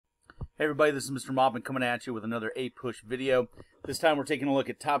Hey everybody, this is Mr. Mobbin coming at you with another APUSH video. This time we're taking a look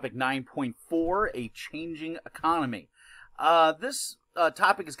at topic 9.4, a changing economy. This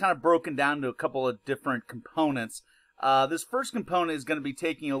topic is kind of broken down to a couple of different components. This first component is going to be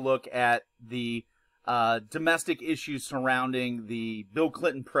taking a look at the domestic issues surrounding the Bill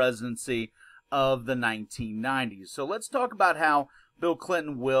Clinton presidency of the 1990s. So let's talk about how Bill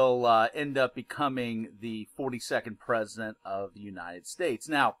Clinton will end up becoming the 42nd president of the United States.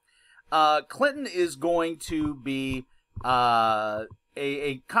 Now, Clinton is going to be a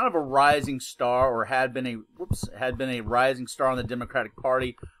kind of a rising star, or had been a rising star on the Democratic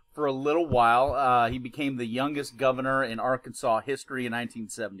Party for a little while. He became the youngest governor in Arkansas history in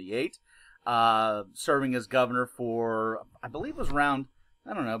 1978, serving as governor for, I believe it was around,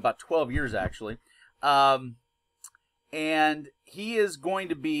 I don't know, about 12 years actually. And he is going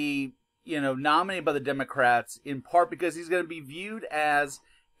to be, nominated by the Democrats in part because he's going to be viewed as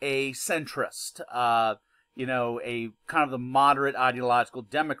a centrist, a kind of the moderate ideological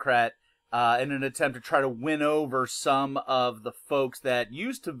Democrat, in an attempt to try to win over some of the folks that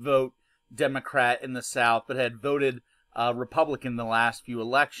used to vote Democrat in the South but had voted Republican in the last few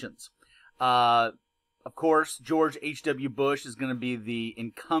elections. Of course, George H.W. Bush is going to be the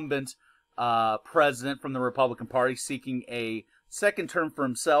incumbent president from the Republican Party, seeking a second term for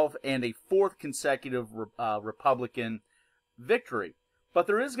himself and a fourth consecutive Republican victory. But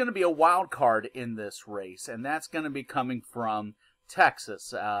there is going to be a wild card in this race, and that's going to be coming from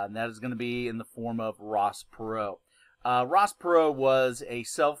Texas. And that is going to be in the form of Ross Perot. Ross Perot was a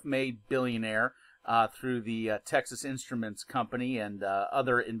self-made billionaire through the Texas Instruments Company and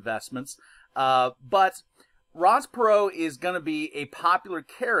other investments. But Ross Perot is going to be a popular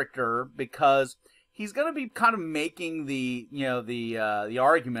character because he's going to be kind of making the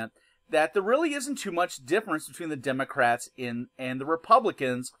argument that there really isn't too much difference between the Democrats and the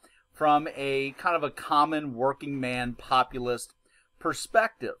Republicans from a kind of a common working man populist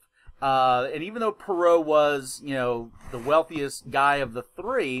perspective. And even though Perot was, the wealthiest guy of the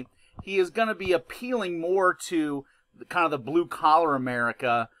three, he is going to be appealing more to kind of the blue-collar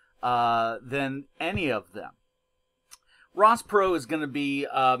America than any of them. Ross Perot is going to be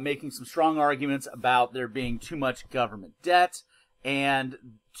making some strong arguments about there being too much government debt and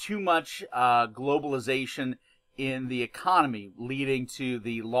too much globalization in the economy, leading to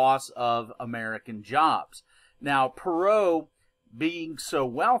the loss of American jobs. Now, Perot, being so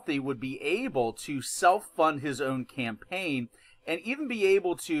wealthy, would be able to self-fund his own campaign and even be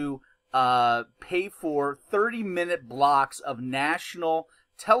able to pay for 30-minute blocks of national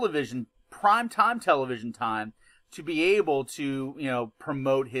television, primetime television time, to be able to,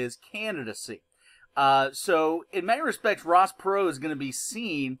 promote his candidacy. So in many respects, Ross Perot is going to be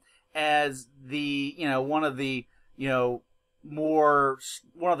seen as the, one of the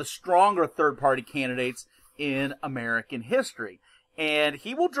stronger third-party candidates in American history. And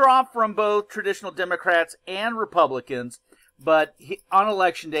he will draw from both traditional Democrats and Republicans, but on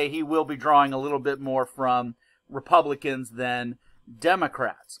election day, he will be drawing a little bit more from Republicans than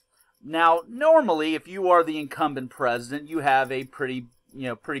Democrats. Now, normally, if you are the incumbent president, you have a pretty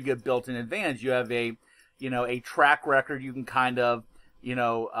good built-in advantage. You have a track record you can kind of,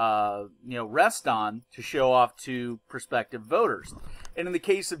 rest on to show off to prospective voters. And in the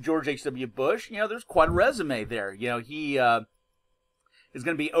case of George H.W. Bush, there's quite a resume there. He is going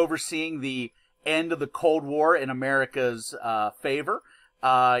to be overseeing the end of the Cold War in America's favor.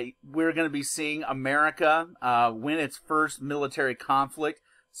 We're going to be seeing America win its first military conflict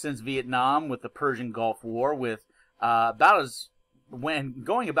since Vietnam with the Persian Gulf War, with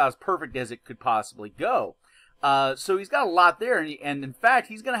going about as perfect as it could possibly go. So he's got a lot there, and in fact,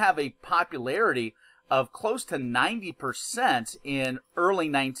 he's going to have a popularity of close to 90% in early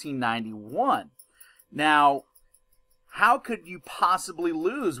 1991. Now, how could you possibly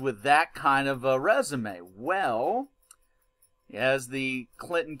lose with that kind of a resume? Well, as the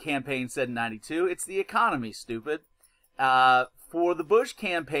Clinton campaign said in 92, it's the economy, stupid. For the Bush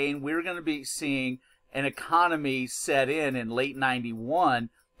campaign, we're going to be seeing an economy set in late 91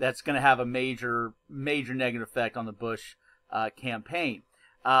 that's going to have a major negative effect on the Bush campaign.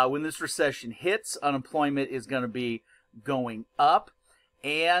 When this recession hits, unemployment is going to be going up,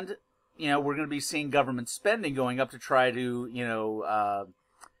 and we're going to be seeing government spending going up to try to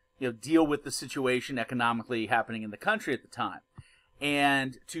deal with the situation economically happening in the country at the time,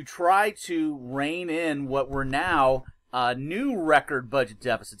 and to try to rein in what we're now new record budget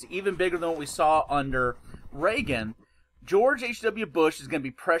deficits, even bigger than what we saw under Reagan. George H.W. Bush is going to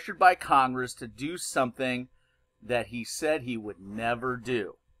be pressured by Congress to do something that he said he would never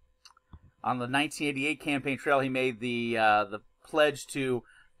do. On the 1988 campaign trail, he made the pledge to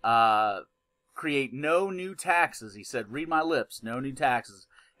create no new taxes. He said, read my lips, no new taxes.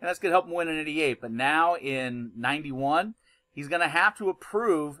 And that's going to help him win in 88. But now in 91, he's going to have to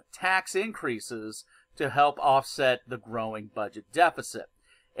approve tax increases to help offset the growing budget deficit.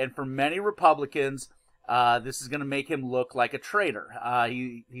 And for many Republicans, this is going to make him look like a traitor.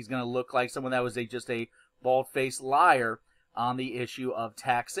 He's going to look like someone that was just a bald-faced liar on the issue of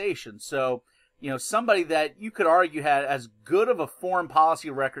taxation. So, somebody that you could argue had as good of a foreign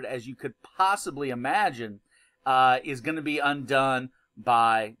policy record as you could possibly imagine is going to be undone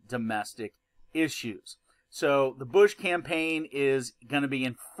by domestic issues. So the Bush campaign is going to be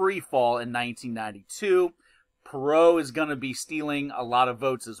in free fall in 1992. Perot is going to be stealing a lot of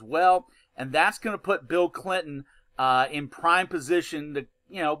votes as well, and that's going to put Bill Clinton in prime position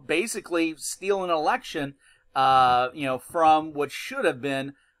to, basically steal an election, from what should have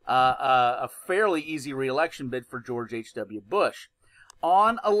been a fairly easy re-election bid for George H.W. Bush.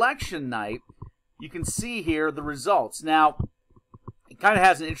 On election night, you can see here the results. Now, it kind of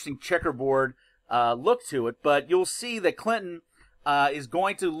has an interesting checkerboard look to it, but you'll see that Clinton is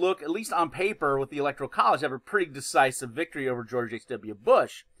going to look, at least on paper with the Electoral College, have a pretty decisive victory over George H.W.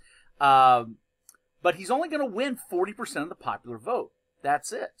 Bush. But he's only going to win 40% of the popular vote.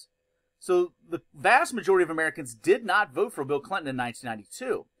 That's it. So the vast majority of Americans did not vote for Bill Clinton in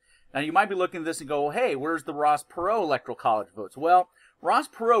 1992. Now, you might be looking at this and go, hey, where's the Ross Perot Electoral College votes? Well, Ross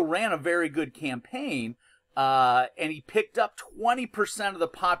Perot ran a very good campaign, and he picked up 20% of the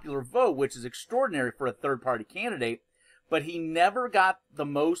popular vote, which is extraordinary for a third-party candidate, but he never got the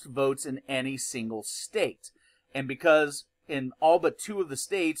most votes in any single state. And because in all but 2 of the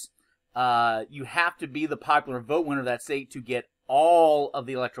states, you have to be the popular vote winner of that state to get all of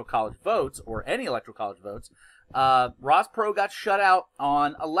the Electoral College votes, or any Electoral College votes, Ross Perot got shut out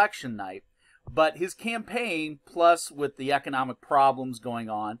on election night. But his campaign, plus with the economic problems going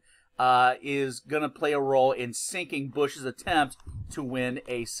on, is going to play a role in sinking Bush's attempt to win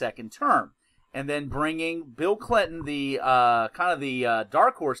a second term. And then bringing Bill Clinton, the kind of the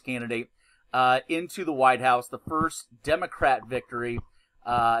dark horse candidate, into the White House, the first Democrat victory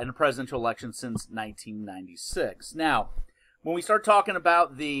in a presidential election since 1996. Now, when we start talking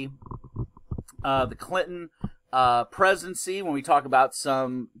about the Clinton presidency, when we talk about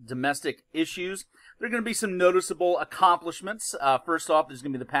some domestic issues, there are going to be some noticeable accomplishments. First off, there's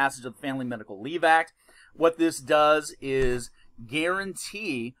going to be the passage of the Family Medical Leave Act. What this does is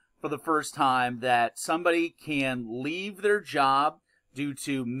guarantee for the first time that somebody can leave their job due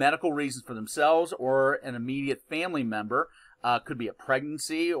to medical reasons for themselves or an immediate family member. Could be a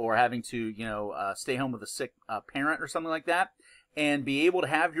pregnancy or having to, stay home with a sick parent or something like that, and be able to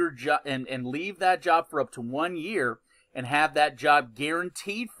have your job and leave that job for up to 1 year and have that job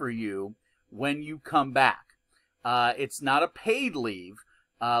guaranteed for you when you come back. It's not a paid leave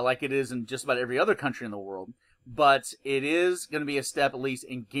like it is in just about every other country in the world, but it is going to be a step at least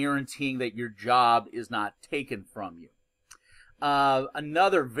in guaranteeing that your job is not taken from you.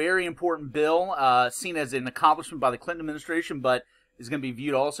 Another very important bill, seen as an accomplishment by the Clinton administration, but is going to be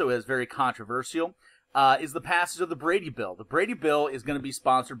viewed also as very controversial, is the passage of the Brady Bill. The Brady Bill is going to be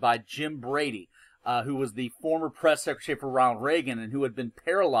sponsored by Jim Brady, who was the former press secretary for Ronald Reagan and who had been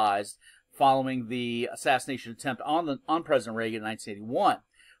paralyzed following the assassination attempt on President Reagan in 1981.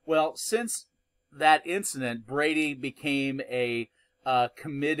 Well, since that incident, Brady became a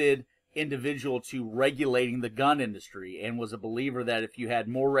committed individual to regulating the gun industry and was a believer that if you had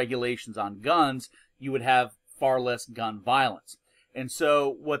more regulations on guns, you would have far less gun violence. And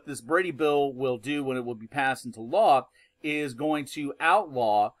so what this Brady Bill will do when it will be passed into law is going to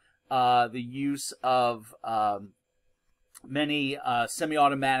outlaw the use of many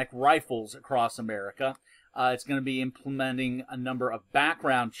semi-automatic rifles across America. It's going to be implementing a number of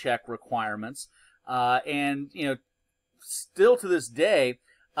background check requirements. And, still to this day,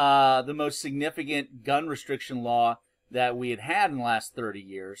 the most significant gun restriction law that we had in the last 30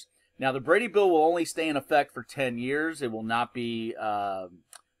 years. Now, the Brady Bill will only stay in effect for 10 years. It will not be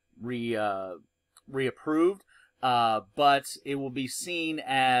reapproved, but it will be seen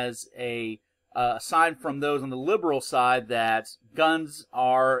as a sign from those on the liberal side that guns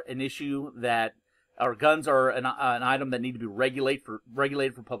are an issue guns are an item that need to be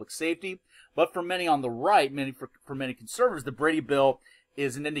regulated for public safety. But for many on the right, for many conservatives, the Brady Bill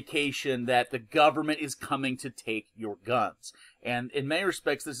is an indication that the government is coming to take your guns. And in many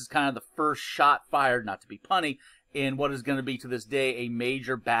respects, this is kind of the first shot fired, not to be punny, in what is going to be to this day a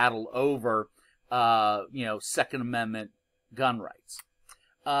major battle over, Second Amendment gun rights.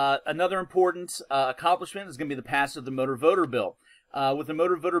 Another important accomplishment is going to be the passage of the Motor Voter Bill. What the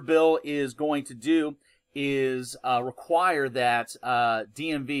Motor Voter Bill is going to do is require that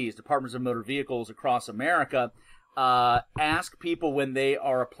DMVs, Departments of Motor Vehicles across America, ask people when they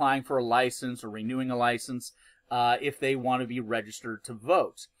are applying for a license or renewing a license if they want to be registered to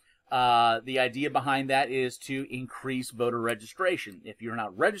vote. The idea behind that is to increase voter registration. If you're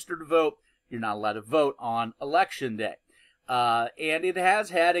not registered to vote, you're not allowed to vote on Election Day. And it has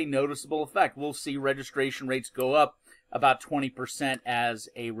had a noticeable effect. We'll see registration rates go up about 20% as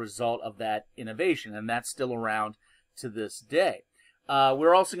a result of that innovation, and that's still around to this day.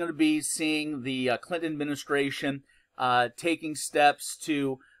 We're also going to be seeing the Clinton administration taking steps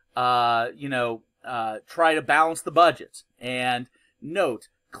to, try to balance the budget. And note,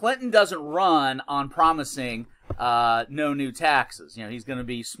 Clinton doesn't run on promising no new taxes. He's going to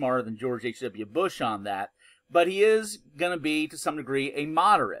be smarter than George H.W. Bush on that. But he is going to be, to some degree, a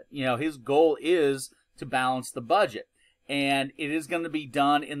moderate. His goal is to balance the budget. And it is going to be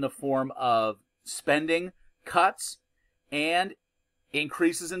done in the form of spending cuts and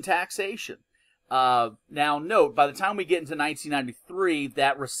increases in taxation. Now, note, by the time we get into 1993,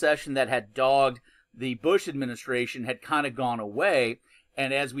 that recession that had dogged the Bush administration had kind of gone away.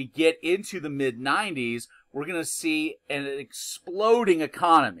 And as we get into the mid-90s, we're going to see an exploding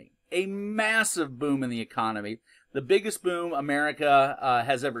economy, a massive boom in the economy, the biggest boom America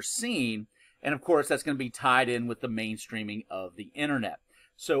has ever seen. And of course, that's going to be tied in with the mainstreaming of the internet.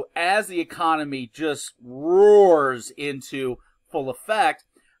 So as the economy just roars into full effect,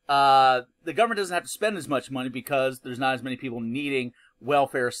 the government doesn't have to spend as much money because there's not as many people needing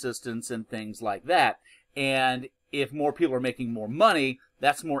welfare assistance and things like that. And if more people are making more money,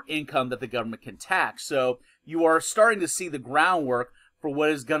 that's more income that the government can tax. So you are starting to see the groundwork for what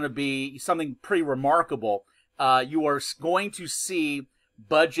is going to be something pretty remarkable. You are going to see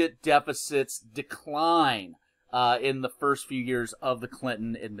budget deficits decline in the first few years of the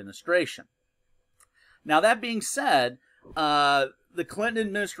Clinton administration. Now, that being said, the Clinton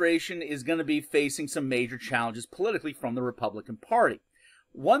administration is going to be facing some major challenges politically from the Republican Party.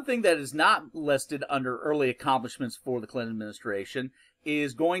 One thing that is not listed under early accomplishments for the Clinton administration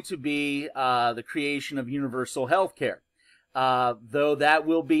is going to be the creation of universal health care. Though that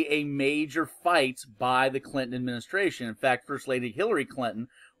will be a major fight by the Clinton administration. In fact, First Lady Hillary Clinton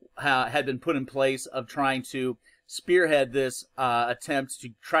had been put in place of trying to spearhead this attempt to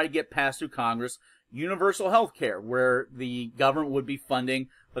try to get passed through Congress universal health care, where the government would be funding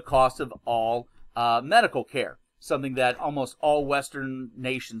the cost of all medical care, something that almost all Western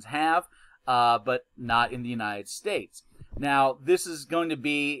nations have, but not in the United States. Now, this is going to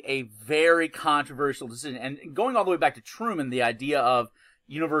be a very controversial decision. And going all the way back to Truman, the idea of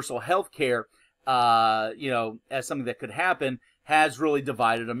universal health care, as something that could happen, has really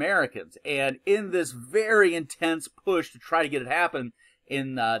divided Americans. And in this very intense push to try to get it happen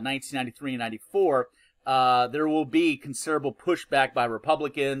in 1993 and 94, there will be considerable pushback by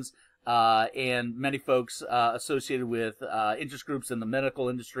Republicans and many folks associated with interest groups in the medical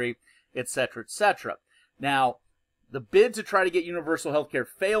industry, et cetera, et cetera. Now, the bid to try to get universal health care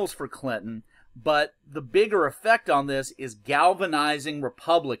fails for Clinton, but the bigger effect on this is galvanizing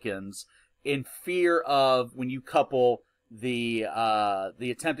Republicans in fear of, when you couple the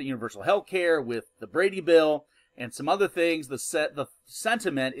attempt at universal health care with the Brady Bill and some other things, the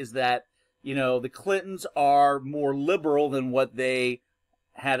sentiment is that, the Clintons are more liberal than what they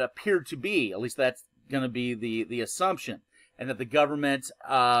had appeared to be. At least that's going to be the assumption. And that the government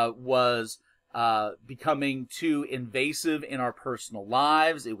was becoming too invasive in our personal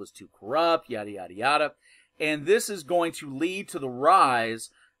lives. It was too corrupt, yada, yada, yada. And this is going to lead to the rise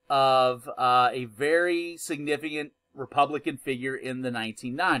of a very significant Republican figure in the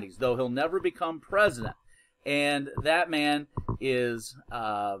 1990s, though he'll never become president. And that man is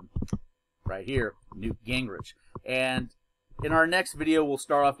right here, Newt Gingrich. And in our next video, we'll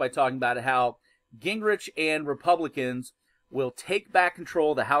start off by talking about how Gingrich and Republicans will take back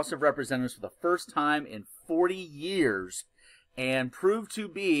control of the House of Representatives for the first time in 40 years and prove to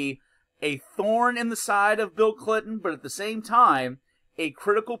be a thorn in the side of Bill Clinton, but at the same time, a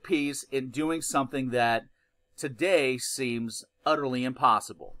critical piece in doing something that today seems utterly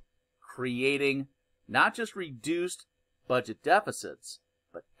impossible, creating not just reduced budget deficits,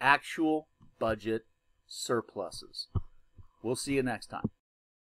 but actual budget surpluses. We'll see you next time.